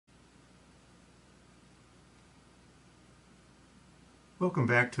Welcome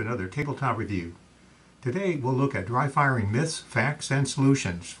back to another tabletop review. Today we'll look at dry firing myths, facts, and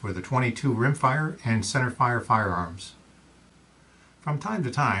solutions for the 22 Rimfire and centerfire firearms. From time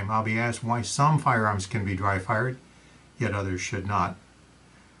to time I'll be asked why some firearms can be dry fired, yet others should not.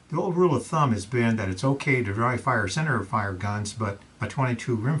 The old rule of thumb has been that it's okay to dry fire centerfire guns, but a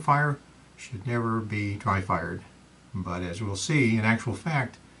 22 Rimfire should never be dry fired. But as we'll see, in actual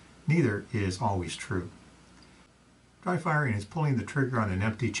fact, neither is always true. Dry firing is pulling the trigger on an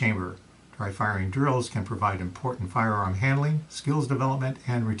empty chamber. Dry firing drills can provide important firearm handling, skills development,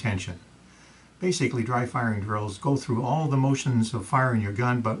 and retention. Basically, dry firing drills go through all the motions of firing your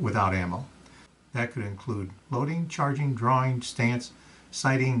gun but without ammo. That could include loading, charging, drawing, stance,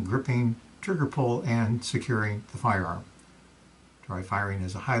 sighting, gripping, trigger pull, and securing the firearm. Dry firing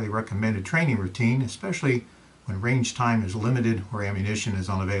is a highly recommended training routine, especially when range time is limited or ammunition is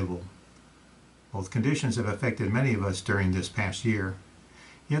unavailable. Both conditions have affected many of us during this past year.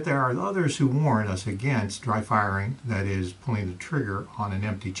 Yet there are others who warn us against dry firing, that is, pulling the trigger on an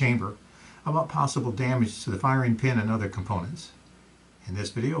empty chamber, about possible damage to the firing pin and other components. In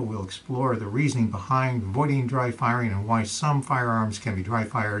this video, we'll explore the reasoning behind avoiding dry firing and why some firearms can be dry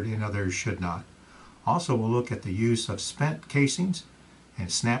fired and others should not. Also, we'll look at the use of spent casings and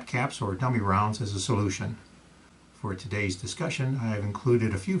snap caps or dummy rounds as a solution. For today's discussion, I have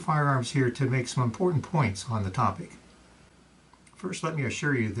included a few firearms here to make some important points on the topic. First, let me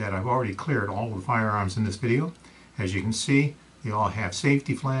assure you that I've already cleared all the firearms in this video. As you can see, they all have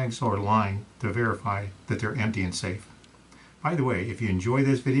safety flags or line to verify that they're empty and safe. By the way, if you enjoy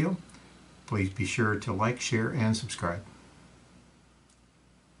this video, please be sure to like, share, and subscribe.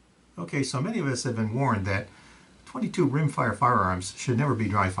 Okay, so many of us have been warned that 22 Rimfire firearms should never be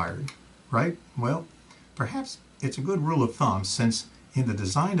dry fired, right? Well, perhaps it's a good rule of thumb, since in the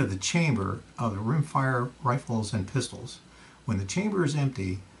design of the chamber of the Rimfire rifles and pistols, when the chamber is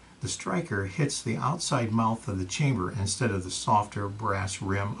empty, the striker hits the outside mouth of the chamber instead of the softer brass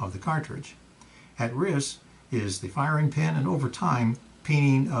rim of the cartridge. At risk is the firing pin and, over time,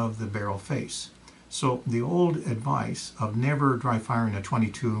 peening of the barrel face. So the old advice of never dry firing a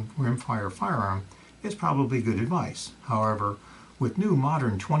 22 Rimfire firearm is probably good advice. However, with new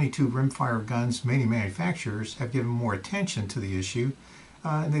modern 22 Rimfire guns, many manufacturers have given more attention to the issue,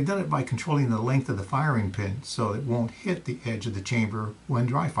 and they've done it by controlling the length of the firing pin so it won't hit the edge of the chamber when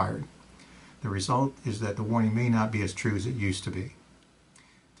dry fired. The result is that the warning may not be as true as it used to be.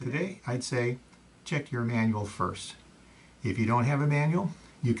 Today, I'd say check your manual first. If you don't have a manual,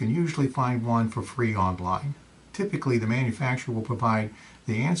 you can usually find one for free online. Typically, the manufacturer will provide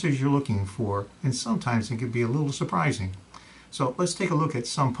the answers you're looking for, and sometimes it can be a little surprising. So let's take a look at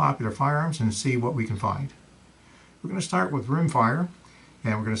some popular firearms and see what we can find. We're going to start with Rimfire,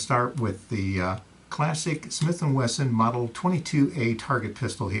 and we're going to start with the classic Smith & Wesson Model 22A target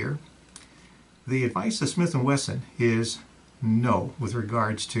pistol here. The advice of Smith & Wesson is no with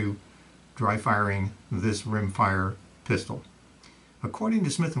regards to dry firing this Rimfire pistol. According to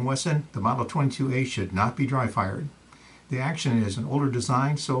Smith & Wesson, the Model 22A should not be dry fired. The action is an older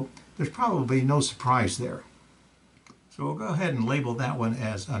design, so there's probably no surprise there. So we'll go ahead and label that one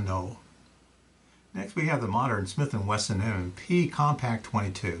as a no. Next, we have the modern Smith & Wesson M&P Compact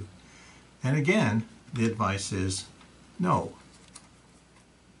 22. And again, the advice is no.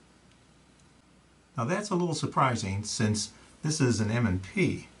 Now that's a little surprising, since this is an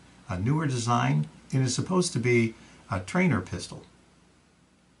M&P, a newer design, and is supposed to be a trainer pistol.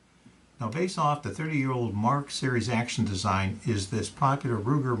 Now, based off the 30-year-old Mark Series action design is this popular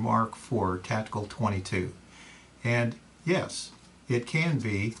Ruger Mark IV Tactical 22. And yes, it can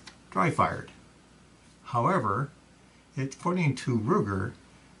be dry fired. However, according to Ruger,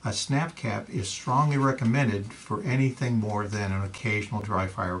 a snap cap is strongly recommended for anything more than an occasional dry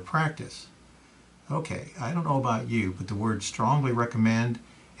fire practice. Okay, I don't know about you, but the word strongly recommend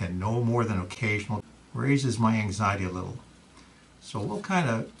and no more than occasional raises my anxiety a little. So we'll kind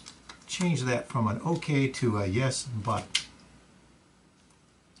of change that from an okay to a yes, but.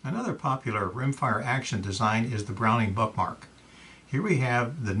 Another popular Rimfire action design is the Browning Buckmark. Here we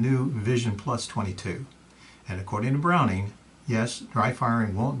have the new Vision Plus 22. And according to Browning, yes, dry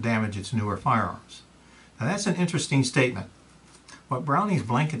firing won't damage its newer firearms. Now that's an interesting statement. What Browning's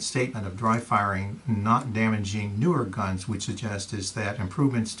blanket statement of dry firing not damaging newer guns would suggest is that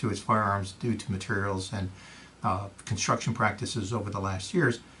improvements to its firearms due to materials and construction practices over the last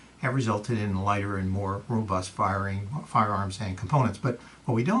years have resulted in lighter and more robust firearms and components. But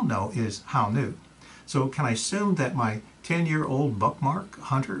what we don't know is how new. So can I assume that my 10-year-old Buckmark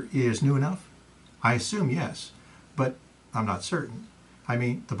Hunter is new enough? I assume yes, but I'm not certain. I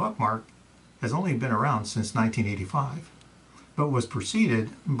mean, the Buckmark has only been around since 1985. but was preceded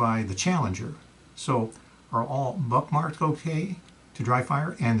by the Challenger. So are all buck marks okay to dry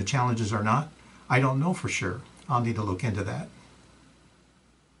fire and the Challengers are not? I don't know for sure. I'll need to look into that.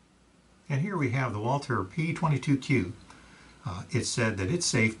 And here we have the Walther P22Q. It said that it's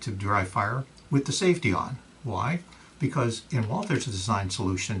safe to dry fire with the safety on. Why? Because in Walther's design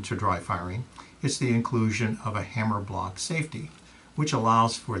solution to dry firing, it's the inclusion of a hammer block safety, which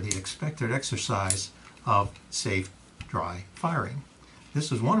allows for the expected exercise of safe dry firing.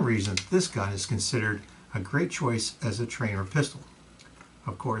 This is one reason this gun is considered a great choice as a trainer pistol.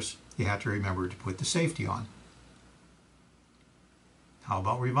 Of course, you have to remember to put the safety on. How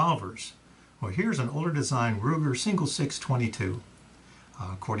about revolvers? Well, here's an older design Ruger Single 622.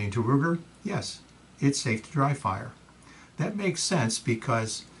 According to Ruger, yes, it's safe to dry fire. That makes sense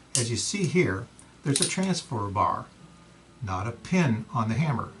because, as you see here, there's a transfer bar, not a pin on the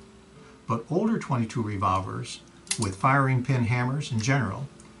hammer. But older 22 revolvers with firing pin hammers in general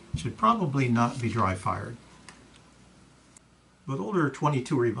should probably not be dry fired. But older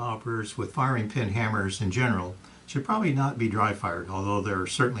 22 revolvers with firing pin hammers in general should probably not be dry fired, although there are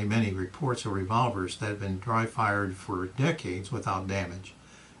certainly many reports of revolvers that have been dry fired for decades without damage.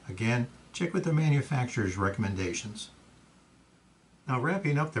 Again, check with the manufacturer's recommendations. Now,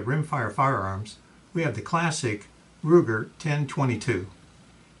 wrapping up the Rimfire firearms, we have the classic Ruger 1022.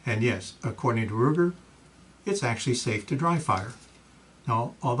 And yes, according to Ruger, it's actually safe to dry fire.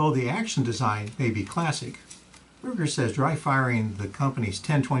 Now, although the action design may be classic, Ruger says dry firing the company's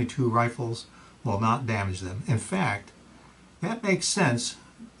 1022 rifles will not damage them. In fact, that makes sense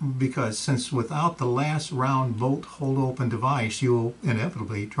because since without the last round bolt hold open device, you will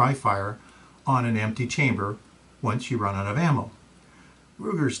inevitably dry fire on an empty chamber once you run out of ammo.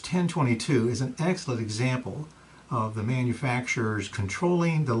 Ruger's 1022 is an excellent example of the manufacturers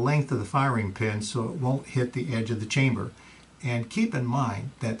controlling the length of the firing pin so it won't hit the edge of the chamber. And keep in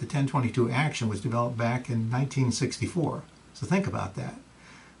mind that the 1022 action was developed back in 1964. So think about that.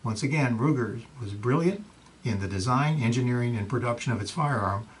 Once again, Ruger was brilliant in the design, engineering, and production of its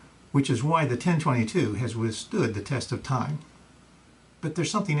firearm, which is why the 1022 has withstood the test of time. But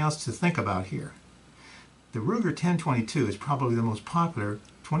there's something else to think about here. The Ruger 1022 is probably the most popular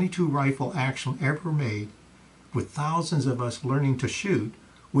 22 rifle action ever made, with thousands of us learning to shoot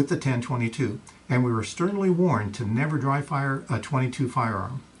with the 1022, and we were sternly warned to never dry fire a 22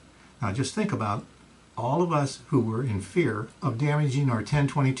 firearm. Now just think about all of us who were in fear of damaging our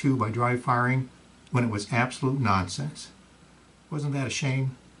 1022 by dry firing when it was absolute nonsense. Wasn't that a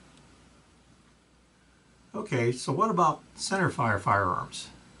shame? Okay, so what about centerfire firearms?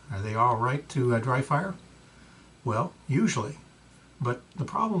 Are they all right to dry fire? Well, usually. But the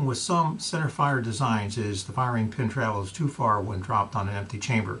problem with some centerfire designs is the firing pin travels too far when dropped on an empty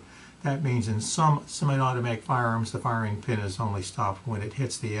chamber. That means in some semi-automatic firearms, the firing pin is only stopped when it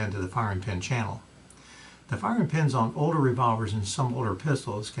hits the end of the firing pin channel. The firing pins on older revolvers and some older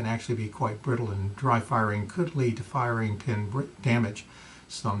pistols can actually be quite brittle, and dry firing could lead to firing pin damage.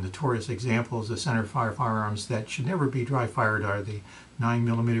 Some notorious examples of centerfire firearms that should never be dry fired are the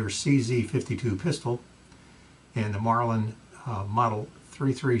 9mm CZ52 pistol and the Marlin Model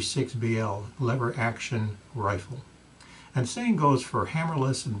 336BL lever action rifle. And the same goes for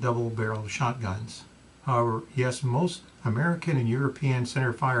hammerless and double-barrel shotguns. However, yes, most American and European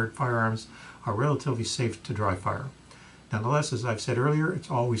center-fired firearms are relatively safe to dry fire. Nonetheless, as I've said earlier, it's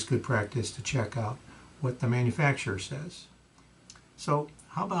always good practice to check out what the manufacturer says. So,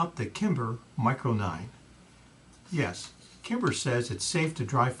 how about the Kimber Micro 9? Yes, Kimber says it's safe to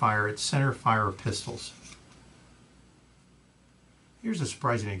dry fire its center-fire pistols. Here's a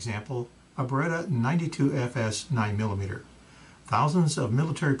surprising example, a Beretta 92FS 9mm. Thousands of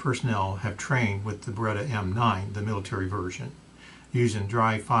military personnel have trained with the Beretta M9, the military version, using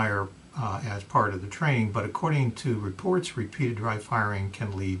dry fire as part of the training, but according to reports, repeated dry firing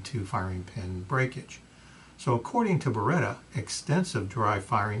can lead to firing pin breakage. So according to Beretta, extensive dry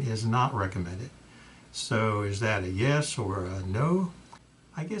firing is not recommended. So is that a yes or a no?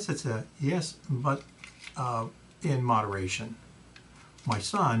 I guess it's a yes, but in moderation. My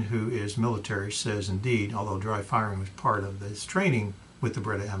son, who is military, says indeed, although dry firing was part of this training with the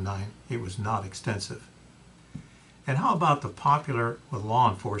Beretta M9, it was not extensive. And how about the popular with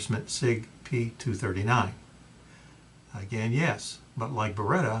law enforcement SIG P239? Again, yes, but like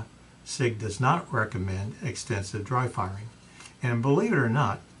Beretta, SIG does not recommend extensive dry firing. And believe it or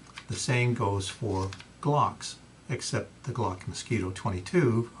not, the same goes for Glocks, except the Glock Mosquito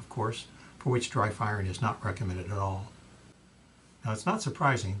 22, of course, for which dry firing is not recommended at all. Now, it's not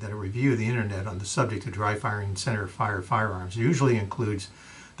surprising that a review of the internet on the subject of dry firing center-fire firearms usually includes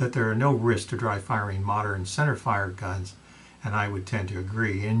that there are no risks to dry firing modern center-fire guns, and I would tend to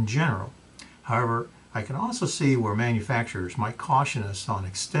agree in general. However, I can also see where manufacturers might caution us on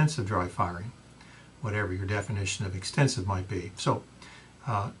extensive dry firing, whatever your definition of extensive might be. So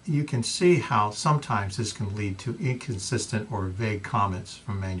you can see how sometimes this can lead to inconsistent or vague comments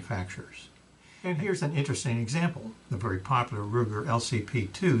from manufacturers. And here's an interesting example, the very popular Ruger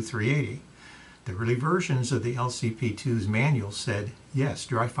LCP2 380. The early versions of the LCP2's manual said, yes,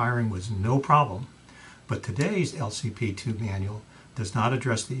 dry firing was no problem, but today's LCP2 manual does not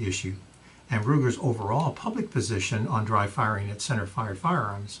address the issue, and Ruger's overall public position on dry firing at center-fired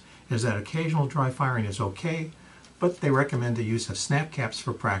firearms is that occasional dry firing is okay, but they recommend the use of snap caps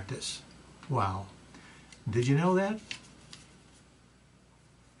for practice. Wow. Did you know that?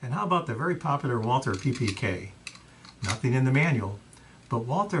 And how about the very popular Walther PPK? Nothing in the manual, but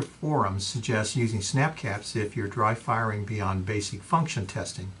Walther forums suggest using snap caps if you're dry firing beyond basic function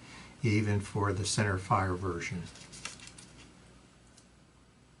testing, even for the center fire version.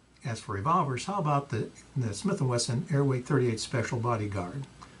 As for revolvers, how about the Smith & Wesson Airweight 38 Special Bodyguard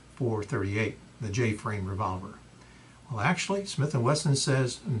 438, the J-frame revolver? Well, actually, Smith & Wesson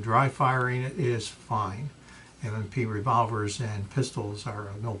says dry firing is fine. M&P revolvers and pistols are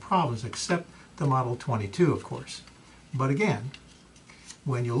no problems, except the Model 22, of course. But again,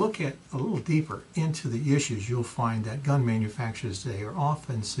 when you look at a little deeper into the issues, you'll find that gun manufacturers today are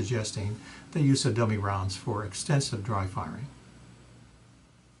often suggesting the use of dummy rounds for extensive dry firing.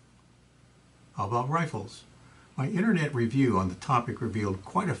 How about rifles? My internet review on the topic revealed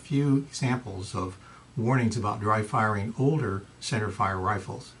quite a few examples of warnings about dry firing older centerfire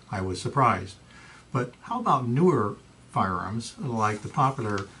rifles. I was surprised. But how about newer firearms like the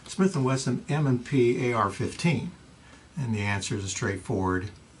popular Smith & Wesson M&P AR-15? And the answer is a straightforward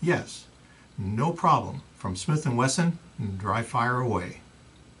yes. No problem. From Smith & Wesson, dry fire away.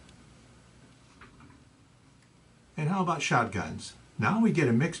 And how about shotguns? Now we get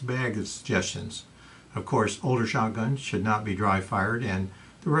a mixed bag of suggestions. Of course, older shotguns should not be dry fired, and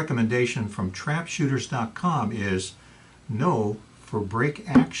the recommendation from trapshooters.com is no for break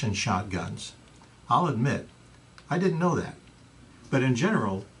action shotguns. I'll admit, I didn't know that. But in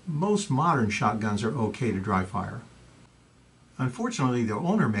general, most modern shotguns are okay to dry fire. Unfortunately, the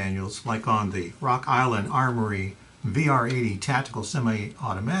owner manuals, like on the Rock Island Armory VR80 tactical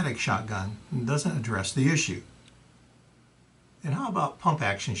semi-automatic shotgun, doesn't address the issue. And how about pump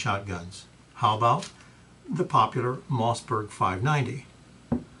action shotguns? How about the popular Mossberg 590?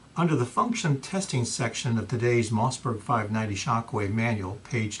 Under the function testing section of today's Mossberg 590 Shockwave manual,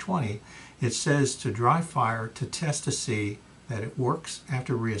 page 20, it says to dry fire to test to see that it works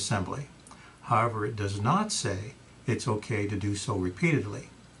after reassembly. However, it does not say it's okay to do so repeatedly.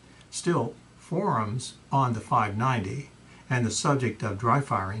 Still, forums on the 590 and the subject of dry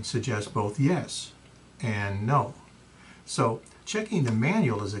firing suggest both yes and no. So checking the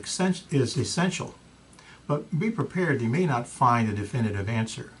manual is essential, but be prepared you may not find a definitive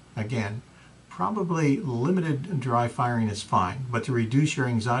answer. Again, probably limited dry firing is fine, but to reduce your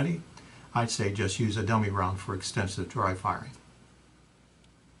anxiety, I'd say just use a dummy round for extensive dry firing.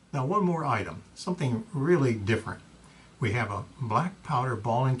 Now one more item, something really different. We have a black powder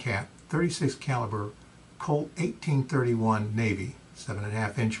ball and cap 36 caliber Colt 1831 Navy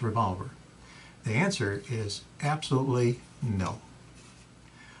 7.5-inch revolver. The answer is absolutely no.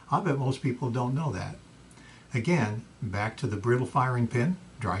 I bet most people don't know that. Again, back to the brittle firing pin,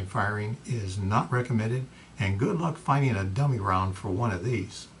 dry firing is not recommended, and good luck finding a dummy round for one of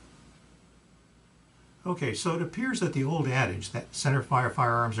these. Okay, so it appears that the old adage that centerfire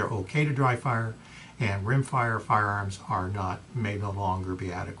firearms are okay to dry fire and rimfire firearms are not may no longer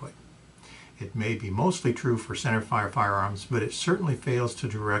be adequate. It may be mostly true for centerfire firearms, but it certainly fails to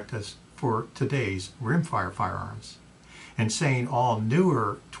direct us for today's rimfire firearms. And saying all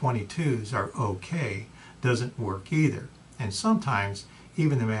newer 22s are okay doesn't work either. And sometimes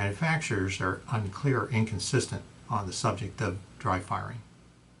even the manufacturers are unclear or inconsistent on the subject of dry firing.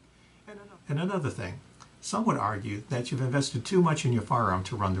 And another thing, some would argue that you've invested too much in your firearm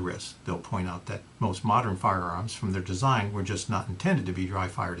to run the risk. They'll point out that most modern firearms from their design were just not intended to be dry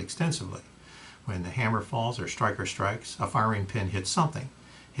fired extensively. When the hammer falls or striker strikes, a firing pin hits something.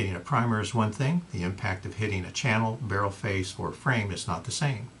 Hitting a primer is one thing, the impact of hitting a channel, barrel face, or frame is not the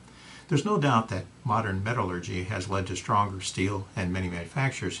same. There's no doubt that modern metallurgy has led to stronger steel, and many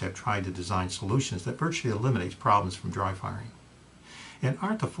manufacturers have tried to design solutions that virtually eliminate problems from dry firing. And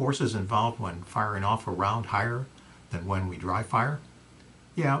aren't the forces involved when firing off a round higher than when we dry fire?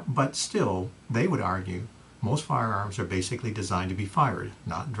 Yeah, but still, they would argue, most firearms are basically designed to be fired,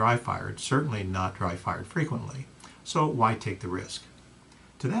 not dry fired, certainly not dry fired frequently. So why take the risk?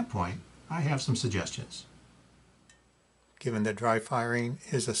 To that point, I have some suggestions. Given that dry firing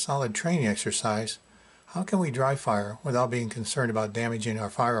is a solid training exercise, how can we dry fire without being concerned about damaging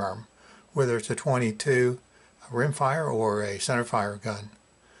our firearm, whether it's a .22, a rimfire, or a centerfire gun?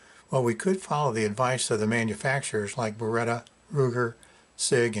 Well, we could follow the advice of the manufacturers like Beretta, Ruger,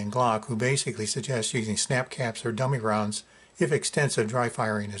 SIG, and Glock, who basically suggest using snap caps or dummy rounds if extensive dry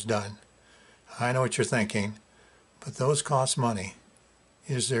firing is done. I know what you're thinking, but those cost money.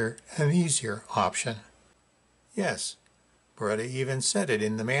 Is there an easier option? Yes. Beretta even said it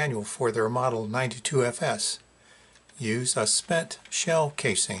in the manual for their Model 92FS. Use a spent shell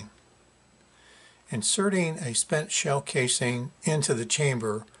casing. Inserting a spent shell casing into the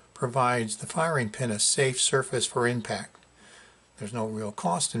chamber provides the firing pin a safe surface for impact. There's no real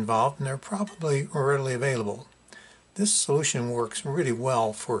cost involved, and they're probably readily available. This solution works really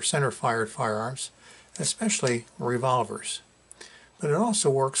well for center-fired firearms, especially revolvers. But it also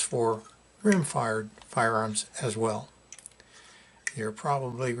works for rim-fired firearms as well. You're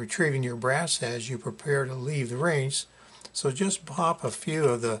probably retrieving your brass as you prepare to leave the range, so just pop a few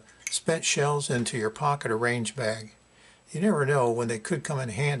of the spent shells into your pocket or range bag. You never know when they could come in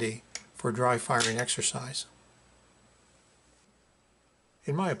handy for dry firing exercise.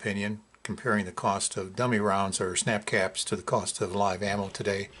 In my opinion, comparing the cost of dummy rounds or snap caps to the cost of live ammo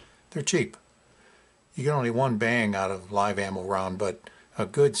today, they're cheap. You get only one bang out of live ammo round, but a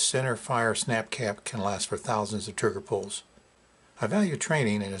good center fire snap cap can last for thousands of trigger pulls. I value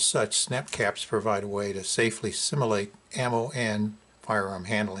training, and as such, snap caps provide a way to safely simulate ammo and firearm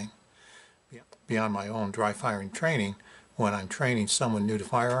handling. Beyond my own dry firing training, when I'm training someone new to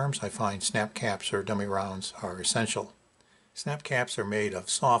firearms, I find snap caps or dummy rounds are essential. Snap caps are made of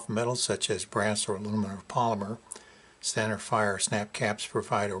soft metals such as brass or aluminum or polymer. Center fire snap caps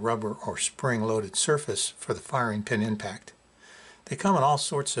provide a rubber or spring-loaded surface for the firing pin impact. They come in all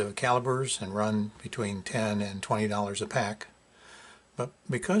sorts of calibers and run between $10 and $20 a pack. But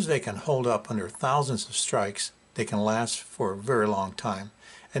because they can hold up under thousands of strikes, they can last for a very long time,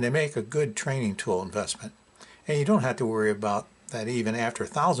 and they make a good training tool investment. And you don't have to worry about that even after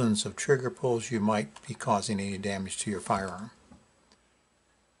thousands of trigger pulls you might be causing any damage to your firearm.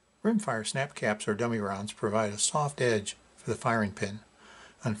 Rimfire snap caps or dummy rounds provide a soft edge for the firing pin.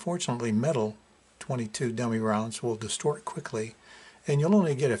 Unfortunately, metal .22 dummy rounds will distort quickly, and you'll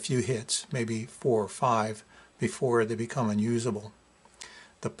only get a few hits, maybe 4 or 5, before they become unusable.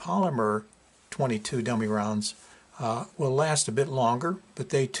 The polymer .22 dummy rounds will last a bit longer, but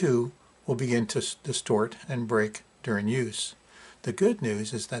they too will begin to distort and break during use. The good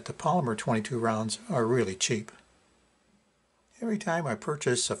news is that the polymer .22 rounds are really cheap. Every time I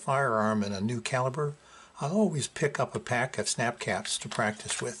purchase a firearm in a new caliber, I'll always pick up a pack of snap caps to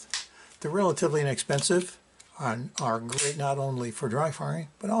practice with. They're relatively inexpensive and are great not only for dry firing,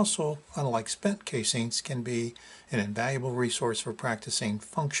 but also, unlike spent casings, can be an invaluable resource for practicing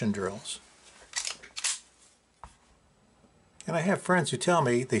function drills. And I have friends who tell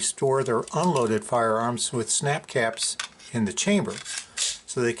me they store their unloaded firearms with snap caps in the chamber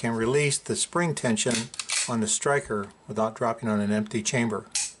so they can release the spring tension on the striker without dropping on an empty chamber.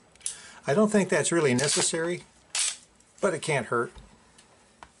 I don't think that's really necessary, but it can't hurt.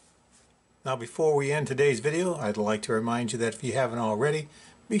 Now, before we end today's video, I'd like to remind you that if you haven't already,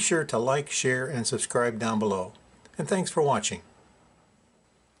 be sure to like, share, and subscribe down below. And thanks for watching.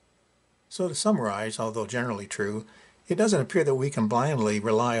 So to summarize, although generally true, it doesn't appear that we can blindly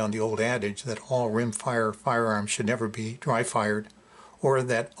rely on the old adage that all rimfire firearms should never be dry fired, or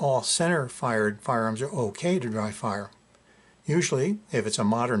that all center fired firearms are okay to dry fire. Usually, if it's a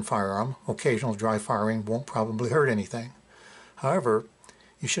modern firearm, occasional dry firing won't probably hurt anything. However,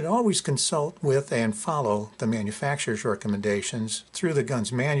 you should always consult with and follow the manufacturer's recommendations through the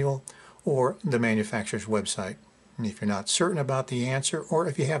gun's manual or the manufacturer's website. And if you're not certain about the answer, or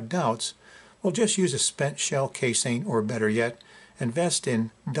if you have doubts, well, just use a spent shell casing, or better yet, invest in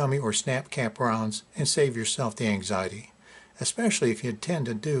dummy or snap cap rounds and save yourself the anxiety, especially if you intend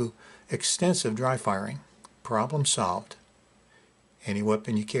to do extensive dry firing. Problem solved. Any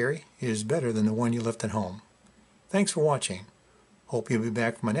weapon you carry is better than the one you left at home. Thanks for watching. Hope you'll be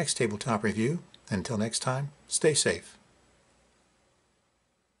back for my next tabletop review. Until next time, stay safe.